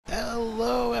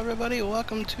everybody,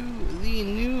 welcome to the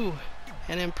new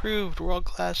and improved World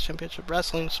Class Championship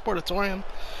Wrestling Sportatorium.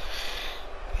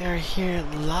 We are here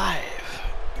live,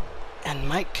 and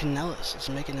Mike Kanellis is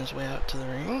making his way out to the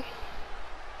ring.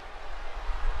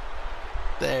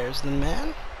 There's the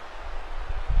man.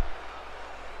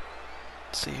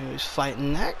 Let's see who he's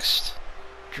fighting next.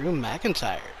 Drew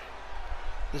McIntyre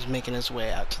is making his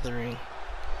way out to the ring.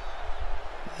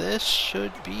 This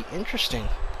should be interesting.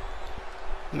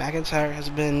 McIntyre has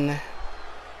been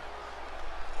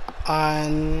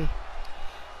on,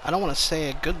 I don't want to say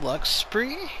a good luck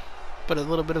spree, but a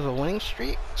little bit of a winning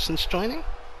streak since joining.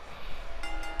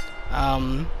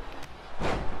 Had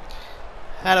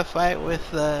a fight with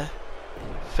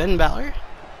Finn Balor,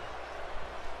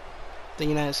 the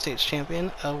United States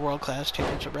champion of World Class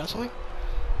Championship Wrestling,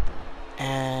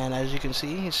 and as you can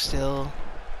see, he's still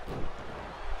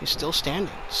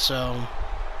standing. So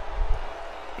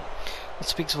it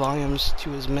speaks volumes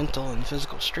to his mental and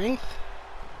physical strength,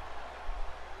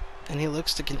 and he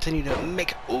looks to continue to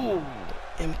make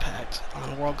impact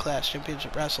on World Class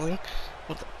Championship Wrestling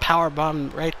with the power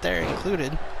bomb right there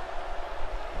included.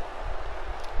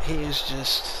 He is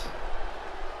just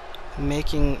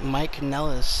making Mike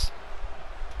Kanellis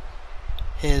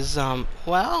his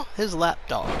his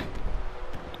lapdog.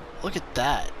 Look at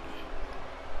that.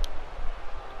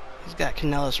 He's got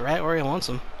Kanellis right where he wants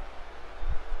him.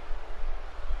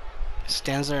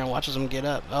 Stands there and watches him get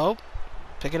up. Oh,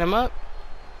 picking him up.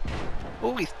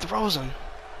 Oh, he throws him.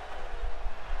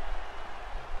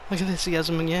 Look at this, he has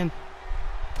him again.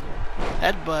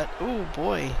 Headbutt. Oh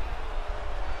boy.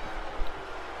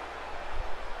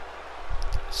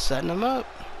 Setting him up.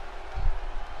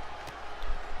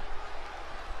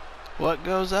 What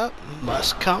goes up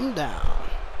must come down.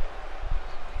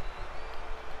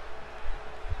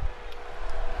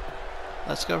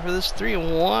 Let's go for this 3.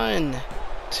 1,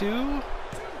 2,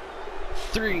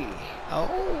 3.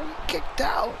 Oh, he kicked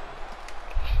out.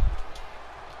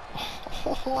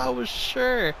 Oh, I was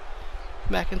sure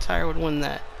McIntyre would win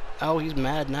that. Oh, he's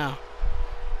mad now.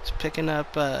 He's picking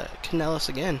up Kanellis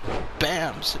again.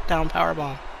 Bam! Sit down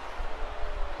powerbomb.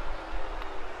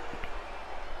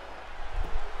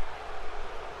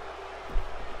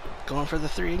 Going for the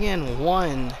 3 again.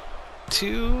 1,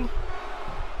 2.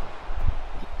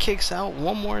 He kicks out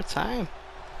one more time.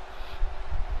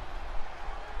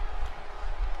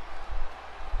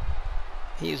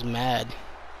 He's mad.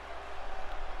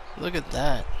 Look at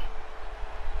that.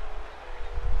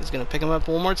 He's gonna pick him up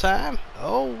one more time.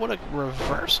 Oh, what a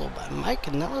reversal by Mike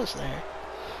Kanellis there.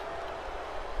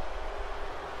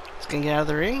 He's gonna get out of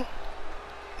the ring.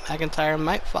 McIntyre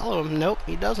might follow him. Nope,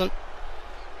 he doesn't.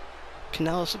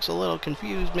 Kanellis looks a little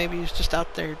confused. Maybe he's just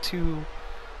out there to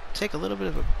take a little bit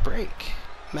of a break.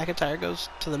 McIntyre goes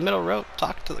to the middle rope,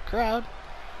 talking to the crowd,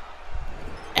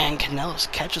 and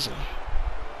Kanellis catches him.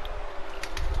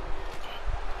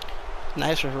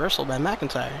 Nice reversal by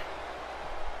McIntyre.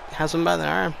 Has him by the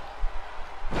arm.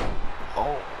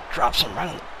 Oh, drops him right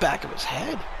on the back of his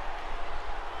head.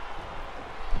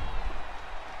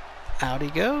 Out he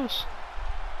goes.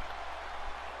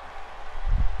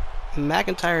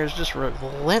 McIntyre is just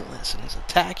relentless in his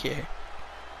attack here,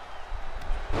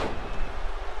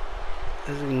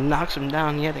 as he knocks him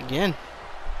down yet again.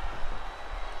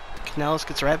 Kanellis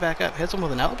gets right back up, hits him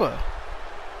with an elbow.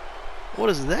 What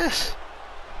is this?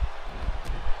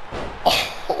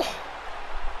 Oh,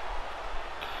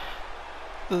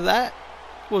 that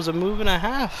was a move and a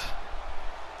half.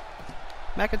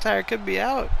 McIntyre could be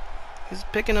out. He's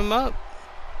picking him up.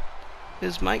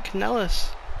 Is Mike Kanellis.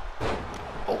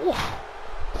 Oh,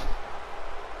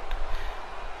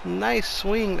 nice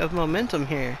swing of momentum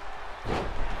here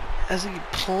as he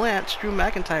plants Drew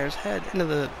McIntyre's head into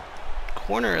the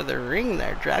corner of the ring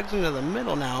there, drags him to the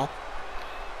middle now.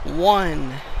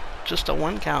 Just a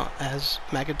 1 count as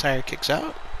McIntyre kicks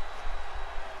out.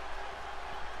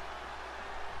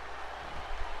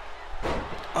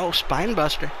 Oh, spine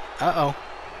buster. Uh-oh.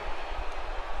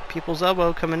 People's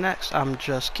elbow coming next. I'm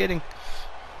just kidding.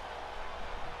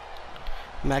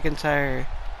 McIntyre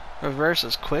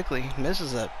reverses quickly.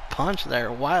 Misses a punch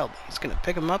there wildly. He's going to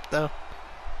pick him up though.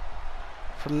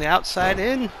 From the outside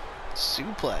in.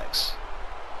 Suplex.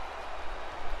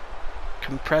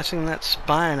 Compressing that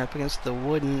spine up against the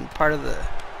wooden part of the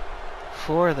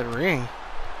floor of the ring.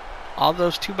 All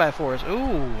those 2x4s.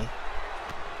 Ooh.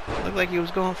 Looked like he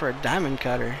was going for a diamond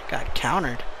cutter. Got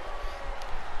countered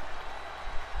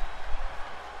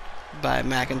by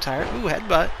McIntyre. Ooh,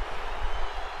 headbutt.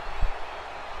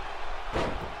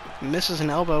 Misses an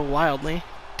elbow wildly.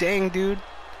 Dang, dude.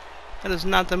 That is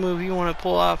not the move you want to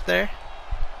pull off there.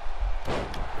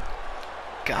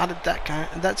 Got it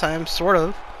that time, sort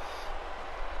of.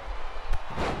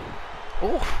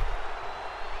 Oh,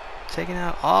 taking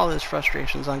out all his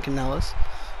frustrations on Kanellis.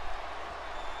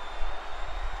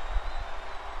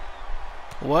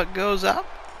 What goes up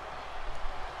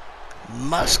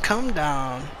must come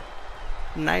down.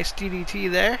 Nice DDT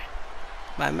there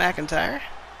by McIntyre.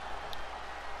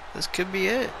 This could be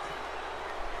it.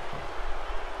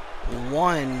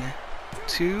 1,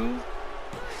 2,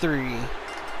 3.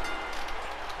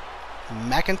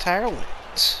 McIntyre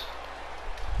wins.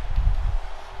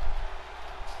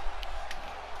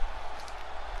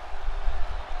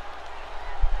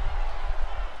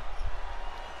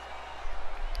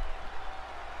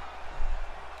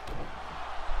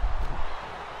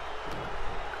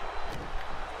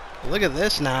 Look at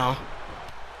this now.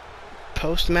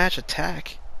 Post-match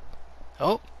attack.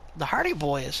 Oh, the Hardy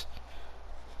Boys.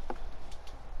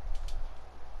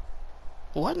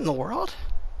 What in the world?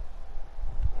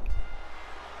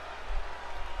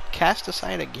 Cast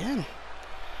aside again.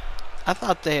 I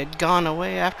thought they had gone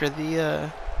away after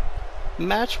the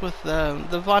match with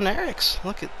the Von Erichs.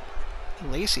 Look at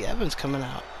Lacey Evans coming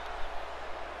out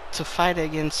to fight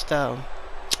against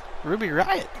Ruby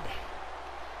Riott.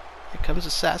 Here comes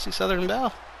the sassy Southern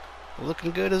Belle.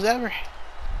 Looking good as ever.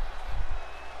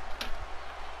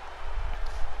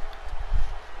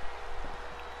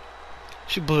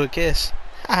 She blew a kiss.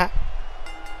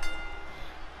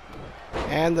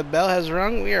 And the bell has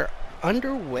rung. We are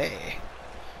underway.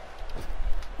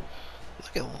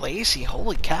 Look at Lacey.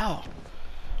 Holy cow.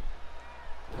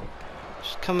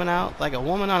 She's coming out like a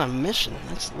woman on a mission.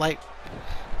 That's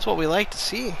what we like to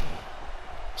see.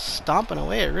 Stomping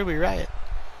away at Ruby Riott.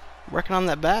 Working on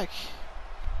that back.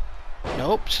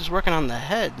 Nope, she's working on the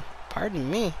head. Pardon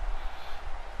me.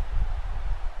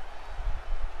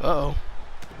 Uh-oh.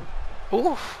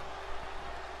 Oof.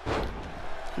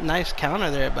 Nice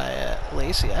counter there by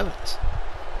Lacey Evans.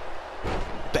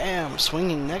 Bam,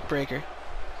 swinging neck breaker.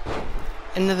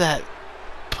 Into that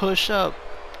push-up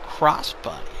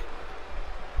crossbody.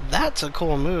 That's a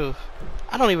cool move.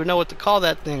 I don't even know what to call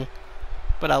that thing.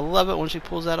 But I love it when she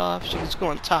pulls that off. She's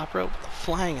going top rope with a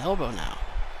flying elbow now.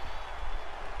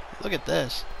 Look at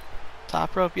this.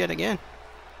 Top rope yet again.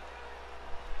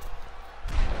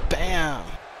 Bam.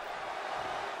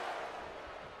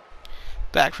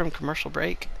 Back from commercial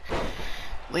break.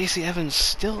 Lacey Evans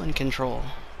still in control.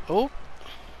 Oh.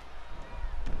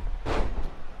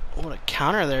 What a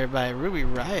counter there by Ruby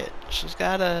Riott. She's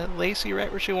got Lacey right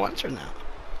where she wants her now.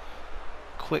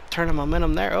 Quick turn of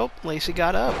momentum there. Oh, Lacey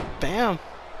got up. Bam.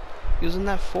 Using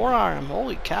that forearm.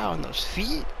 Holy cow, and those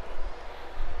feet.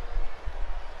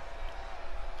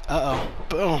 Uh-oh.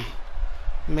 Boom.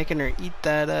 Making her eat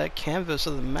that canvas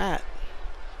of the mat.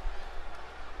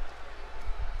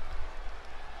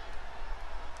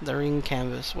 The ring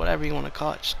canvas, whatever you want to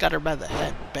call it. Just got her by the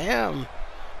head. Bam.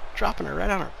 Dropping her right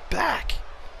on her back.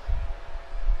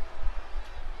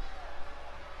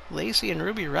 Lacey and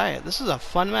Ruby Riott. This is a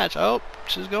fun match. Oh,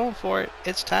 she's going for it.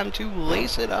 It's time to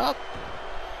lace it up.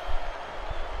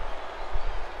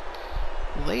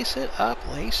 Lace it up,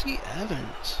 Lacey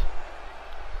Evans.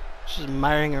 She's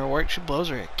admiring her work. She blows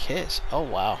her a kiss. Oh,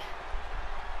 wow.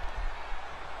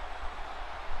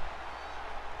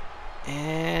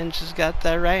 And she's got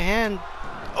that right hand.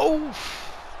 Oh!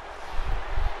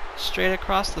 Straight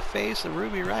across the face of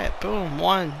Ruby Riott. Boom.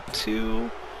 1,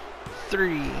 2,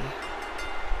 3.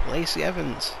 Lacey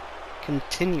Evans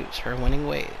continues her winning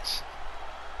ways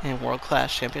in World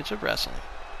Class Championship Wrestling.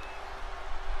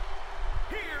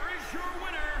 Here is your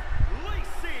winner,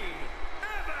 Lacey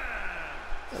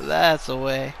Evans. That's the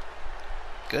way.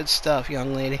 Good stuff,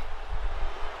 young lady.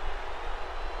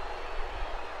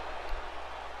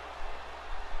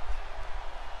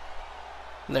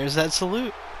 There's that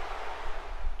salute.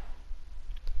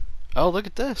 Oh, look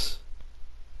at this.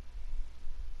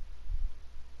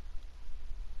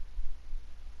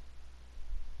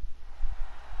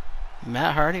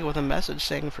 Matt Hardy with a message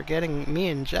saying forgetting me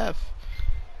and Jeff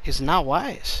is not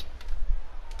wise.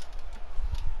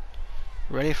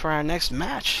 Ready for our next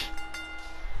match.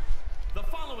 The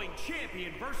following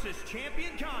champion versus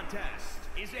champion contest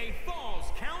is a Falls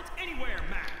Count Anywhere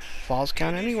match. Falls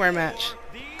Count Anywhere match.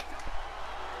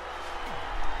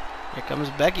 Here comes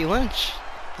Becky Lynch.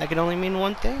 That can only mean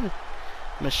one thing.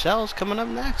 Michelle's coming up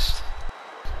next.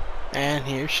 And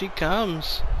here she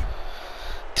comes.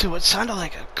 To what sounded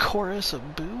like a chorus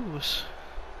of boos.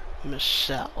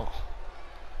 Michelle.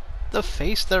 The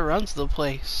face that runs the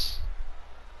place.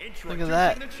 Look at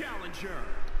that. The challenger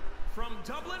from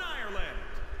Dublin, Ireland,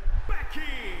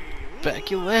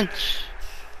 Becky Lynch.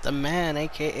 The man,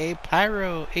 aka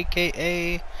Pyro,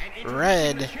 aka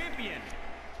Red.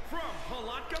 From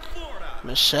Palatka, Florida,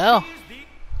 Michelle.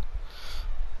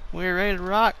 We're ready to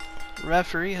rock.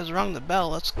 Referee has rung the bell.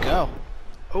 Let's go.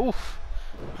 Oof.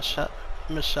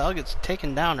 Michelle gets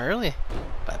taken down early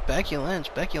by Becky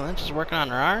Lynch. Becky Lynch is working on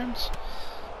her arms.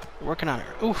 Working on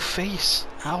her. Ooh, face.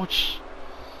 Ouch.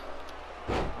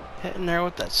 Hitting there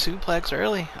with that suplex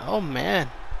early. Oh, man.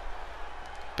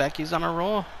 Becky's on a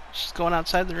roll. She's going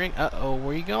outside the ring. Uh-oh.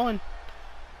 Where you going?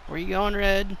 Where you going,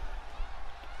 Red?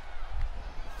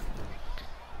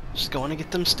 She's going to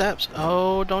get them steps.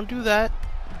 Oh, don't do that.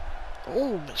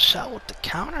 Oh, Michelle with the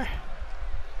counter.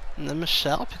 And then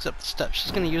Michelle picks up the steps.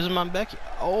 She's going to use them on Becky.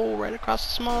 Oh, right across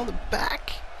the small of the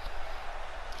back.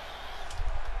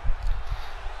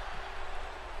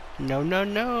 No, no,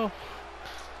 no.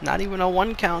 Not even a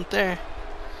 1 count there.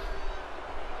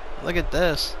 Look at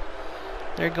this.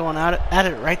 They're going at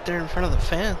it right there in front of the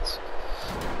fans.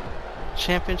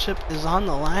 Championship is on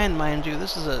the line, mind you.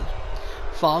 This is a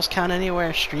Falls Count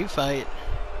Anywhere street fight.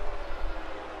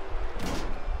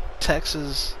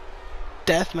 Texas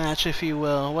death match, if you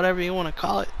will. Whatever you want to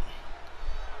call it.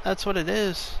 That's what it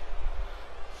is.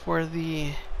 For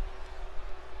the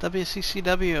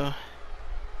WCCW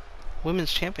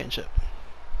Women's Championship.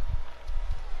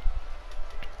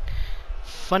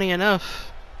 Funny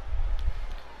enough,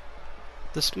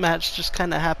 this match just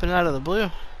kind of happened out of the blue.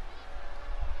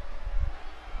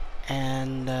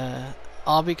 And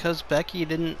all because Becky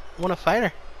didn't want to fight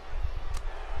her.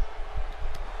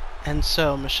 And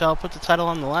so Michelle put the title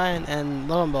on the line, and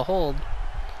lo and behold,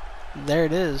 there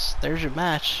it is. There's your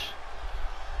match.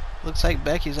 Looks like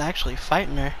Becky's actually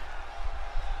fighting her.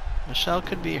 Michelle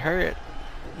could be hurt.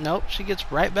 Nope, she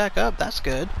gets right back up. That's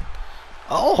good.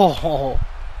 Oh!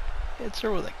 Hits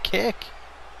her with a kick.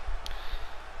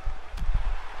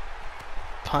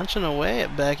 Punching away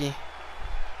at Becky.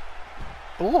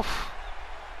 Oof.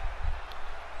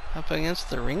 Up against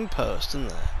the ring post and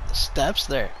the steps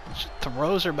there. She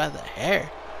throws her by the hair.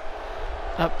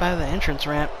 Up by the entrance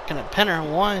ramp. Gonna pin her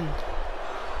 1.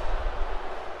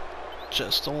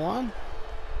 Just a 1.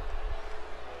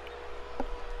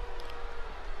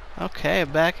 Okay,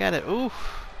 back at it.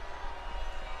 Oof.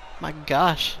 My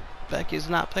gosh. Becky's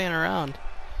not playing around.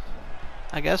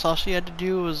 I guess all she had to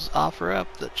do was offer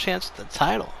up the chance at the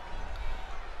title.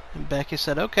 And Becky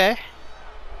said, okay.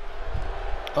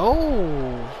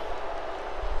 Oh.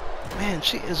 Man,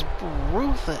 she is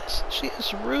ruthless. She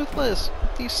is ruthless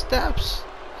with these steps.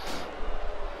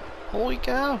 Holy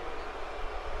cow.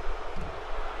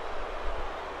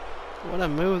 What a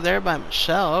move there by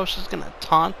Michelle. Oh, she's going to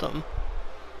taunt them.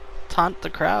 Taunt the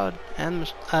crowd.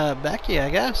 And Becky, I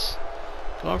guess.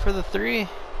 Going for the 3.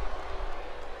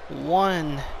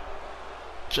 1.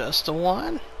 Just a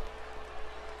 1.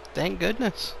 Thank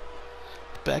goodness.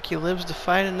 Becky lives to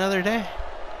fight another day.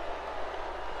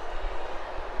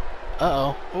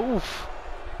 Uh-oh. Oof.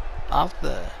 Off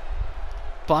the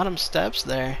bottom steps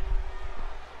there.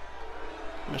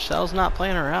 Michelle's not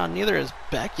playing around. Neither is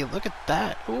Becky. Look at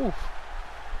that. Oof.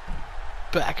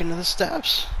 Back into the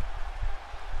steps.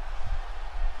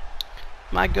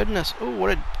 My goodness. Ooh,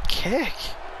 what a kick.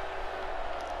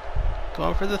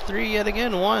 Going for the 3 yet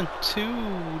again. 1,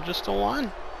 2, just a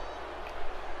 1.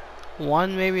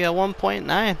 1, maybe a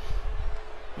 1.9.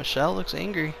 Michelle looks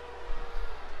angry.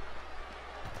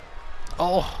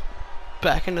 Oh,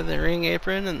 back into the ring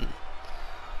apron and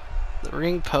the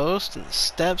ring post and the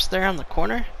steps there on the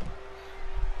corner.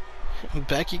 And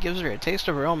Becky gives her a taste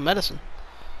of her own medicine.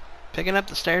 Picking up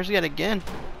the stairs yet again.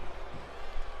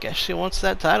 Guess she wants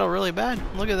that title really bad.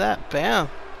 Look at that. Bam.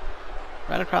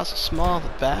 Right across the small of the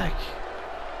back.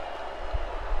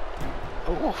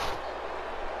 Oh.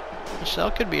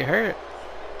 Michelle could be hurt.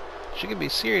 She could be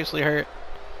seriously hurt.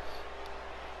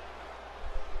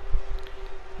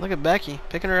 Look at Becky.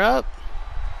 Picking her up.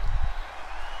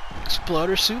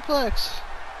 Exploder suplex.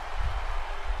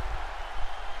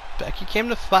 Becky came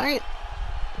to fight.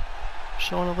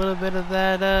 Showing a little bit of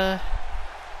that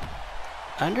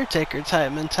Undertaker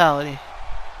type mentality.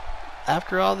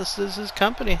 After all, this is his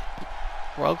company.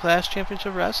 World Class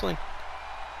Championship Wrestling.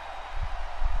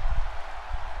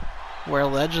 Where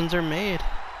legends are made.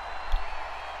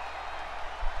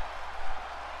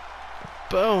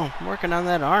 Boom. Working on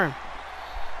that arm.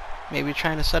 Maybe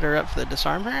trying to set her up for the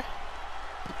disarm her.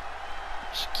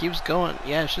 She keeps going.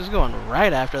 Yeah, she's going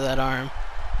right after that arm.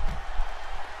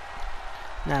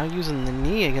 Now using the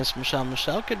knee against Michelle.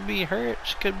 Michelle could be hurt.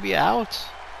 She could be out.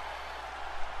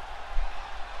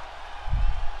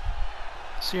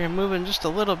 So you're moving just a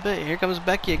little bit. Here comes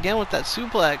Becky again with that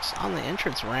suplex on the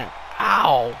entrance ramp.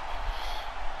 Ow!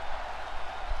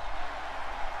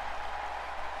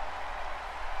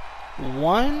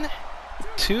 One,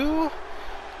 2,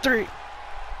 3.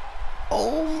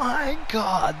 Oh my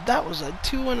god, that was a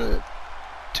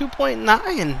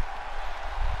 2.9.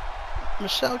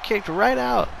 Michelle kicked right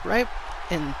out, right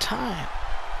in time.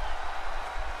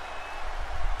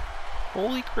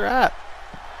 Holy crap.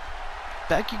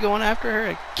 Becky going after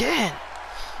her again.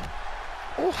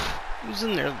 Oof.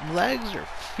 Using their legs, her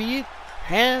feet,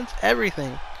 hands,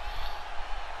 everything.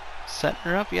 Setting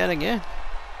her up yet again.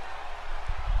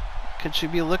 Could she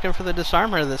be looking for the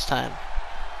disarmer this time?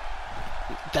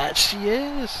 That she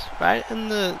is. Right in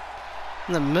the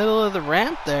middle of the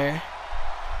ramp there.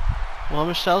 Will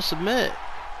Michelle submit?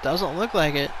 Doesn't look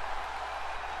like it.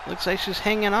 Looks like she's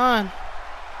hanging on.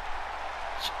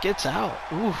 She gets out.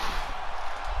 Oof.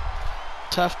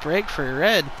 Tough break for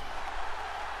Red.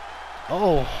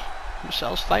 Oh,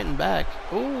 Michelle's fighting back.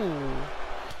 Ooh.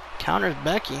 Counters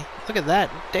Becky. Look at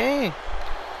that. Dang.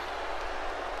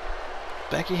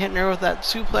 Becky hitting her with that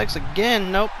suplex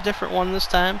again. Nope, different one this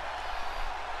time.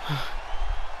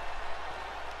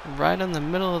 Right in the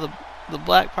middle of the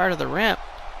black part of the ramp.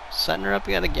 Setting her up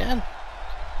yet again.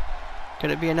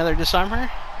 Could it be another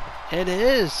disarmer? It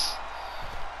is.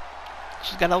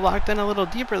 She's got it locked in a little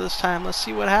deeper this time. Let's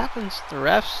see what happens. The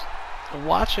refs are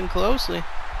watching closely.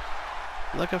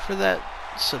 Looking for that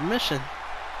submission.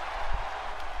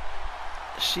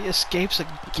 She escapes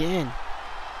again.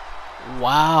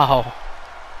 Wow.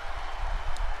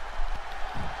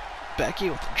 Becky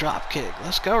with the drop kick.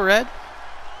 Let's go, Red.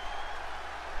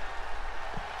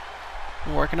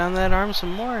 Working on that arm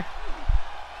some more.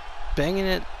 Banging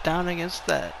it down against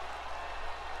the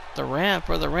ramp,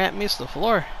 where the ramp meets the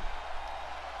floor.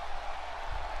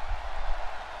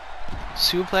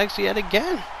 Suplex yet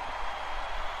again.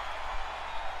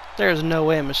 There's no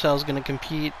way Michelle's going to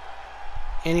compete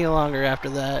any longer after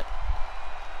that.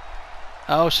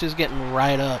 Oh, she's getting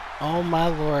right up. Oh my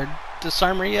lord.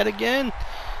 Disarmer yet again.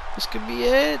 This could be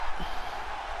it.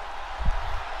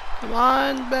 Come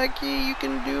on, Becky. You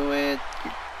can do it.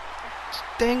 It's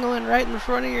dangling right in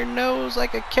front of your nose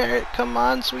like a carrot. Come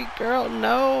on, sweet girl.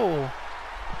 No.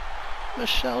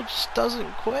 Michelle just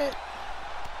doesn't quit.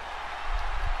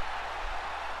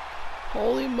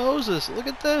 Holy Moses. Look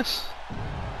at this.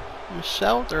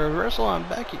 Michelle with the reversal on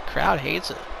Becky. Crowd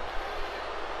hates it.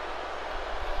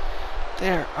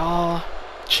 They're all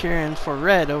cheering for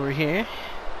Red over here.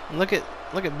 And look at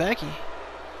Becky.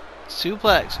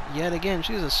 Suplex yet again.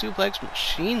 She's a suplex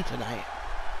machine tonight.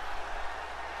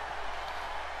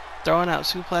 Throwing out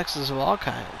suplexes of all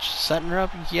kinds. Setting her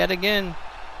up yet again.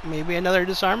 Maybe another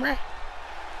disarmer?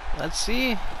 Let's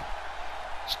see.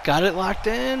 She's got it locked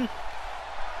in.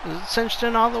 Is it cinched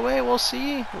in all the way? We'll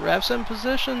see. Ref's in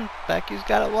position. Becky's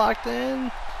got it locked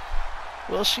in.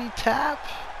 Will she tap?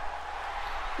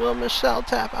 Will Michelle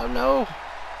tap? Oh no.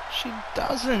 She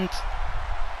doesn't.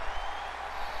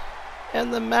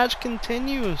 And the match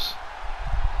continues.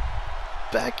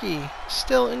 Becky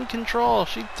still in control.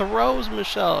 She throws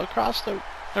Michelle across the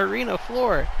arena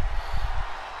floor.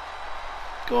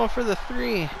 Going for the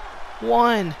 3.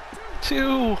 1,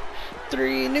 2,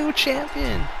 3. New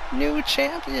champion. New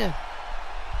champion.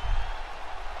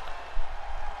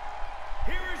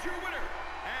 Here is your winner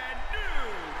and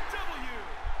new W.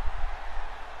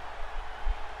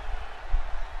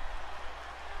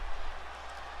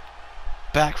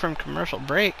 Back from commercial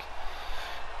break.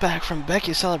 Back from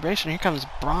Becky's celebration. Here comes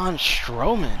Braun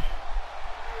Strowman,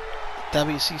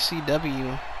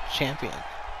 WCCW champion.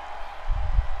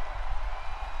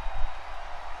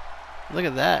 Look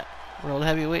at that. World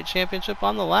Heavyweight Championship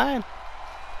on the line.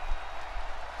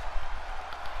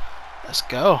 Let's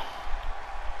go.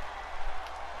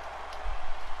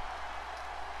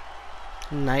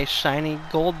 Nice shiny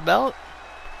gold belt.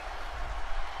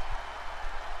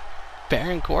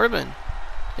 Baron Corbin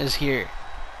is here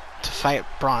to fight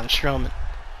Braun Strowman.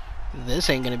 This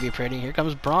ain't gonna be pretty. Here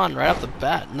comes Braun right off the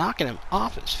bat, knocking him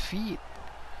off his feet.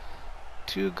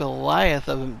 Two Goliath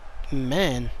of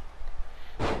men.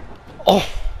 Oh,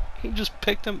 he just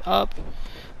picked him up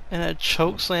in a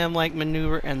chokeslam-like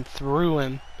maneuver and threw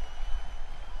him.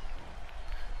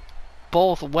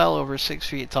 Both well over 6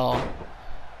 feet tall.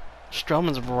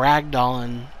 Strowman's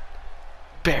ragdolling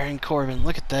Baron Corbin.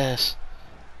 Look at this.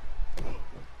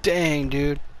 Dang,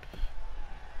 dude.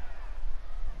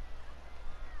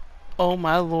 Oh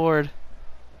my lord.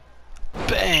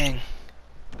 Bang.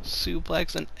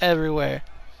 Suplexing everywhere.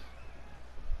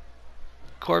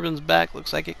 Corbin's back.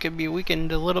 Looks like it could be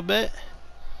weakened a little bit.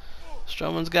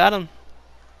 Strowman's got him.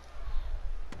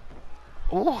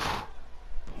 Ooh.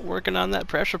 Working on that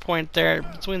pressure point there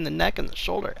between the neck and the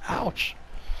shoulder. Ouch.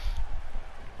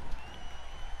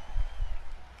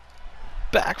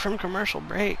 Back from commercial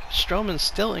break. Strowman's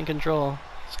still in control.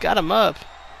 He's got him up.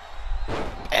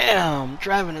 Bam. Bam!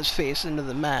 Driving his face into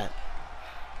the mat.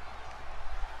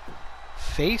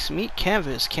 Face meet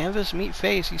canvas. Canvas meet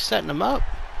face. He's setting him up.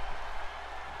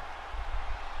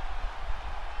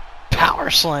 Power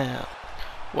slam.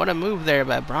 What a move there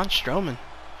by Braun Strowman.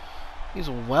 He's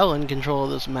well in control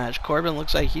of this match. Corbin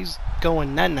looks like he's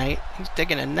going night-night. He's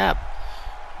taking a nap.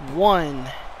 1,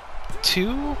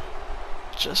 2.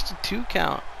 Just a 2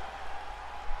 count.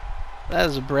 That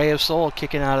is a brave soul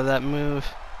kicking out of that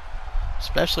move.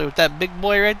 Especially with that big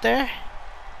boy right there.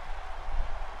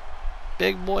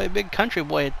 Big boy, big country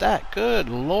boy at that. Good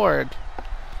Lord.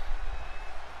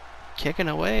 Kicking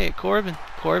away at Corbin.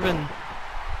 Corbin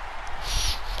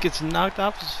gets knocked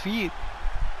off his feet.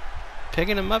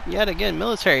 Picking him up yet again.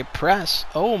 Military press.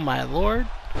 Oh my Lord.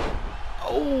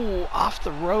 Oh, off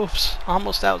the ropes.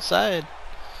 Almost outside.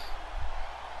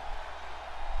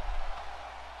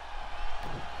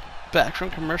 Back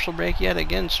from commercial break yet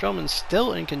again. Strowman's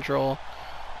still in control.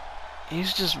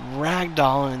 He's just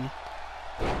ragdolling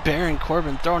Baron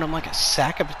Corbin, throwing him like a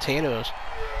sack of potatoes.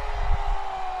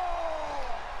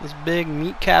 This big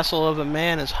meat castle of a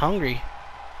man is hungry.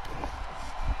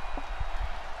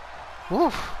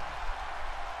 Woof.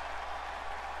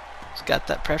 He's got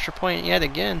that pressure point yet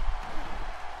again.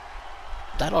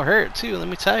 That'll hurt too, let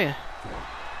me tell you.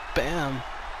 Bam.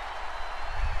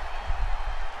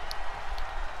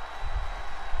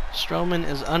 Strowman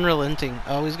is unrelenting.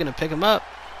 Oh, he's gonna pick him up.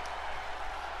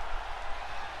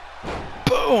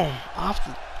 Boom! Off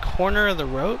the corner of the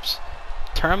ropes.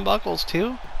 Turnbuckles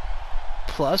too.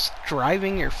 Plus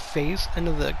driving your face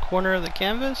into the corner of the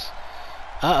canvas.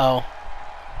 Uh-oh.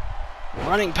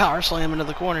 Running power slam into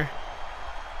the corner.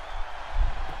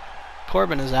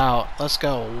 Corbin is out. Let's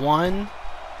go. 1,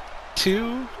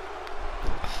 2.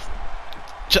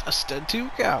 Just a 2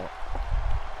 count.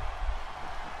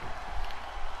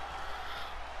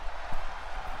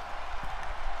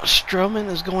 Strowman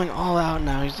is going all out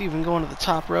now. He's even going to the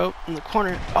top rope in the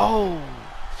corner. Oh,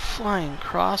 flying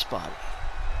crossbody.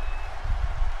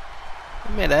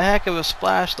 He made a heck of a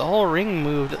splash. The whole ring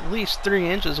moved at least 3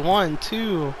 inches. 1,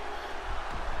 2.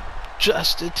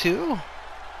 Just a 2.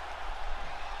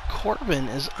 Corbin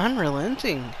is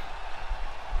unrelenting.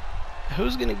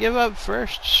 Who's going to give up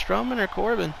first, Strowman or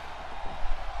Corbin?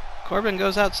 Corbin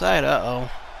goes outside. Uh-oh.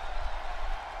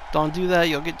 Don't do that.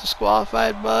 You'll get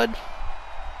disqualified, bud.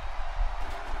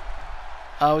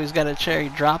 Oh, he's got a chair. He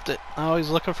dropped it. Oh,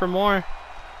 he's looking for more.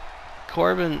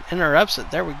 Corbin interrupts it.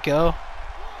 There we go.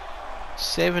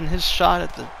 Saving his shot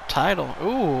at the title.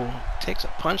 Ooh, takes a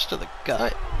punch to the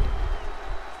gut.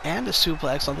 And a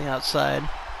suplex on the outside.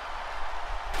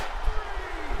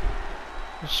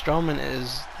 Strowman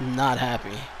is not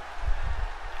happy.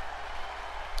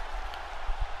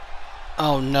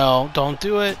 Oh no, don't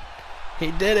do it. He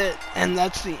did it. And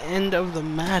that's the end of the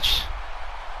match.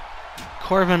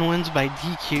 Corbin wins by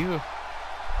DQ.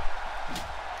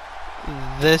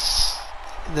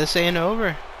 This ain't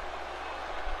over.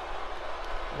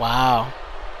 Wow.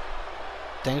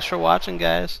 Thanks for watching,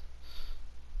 guys.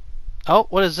 Oh,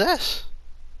 what is this?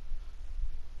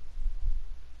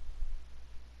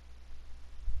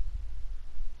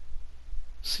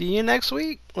 See you next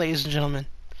week, ladies and gentlemen.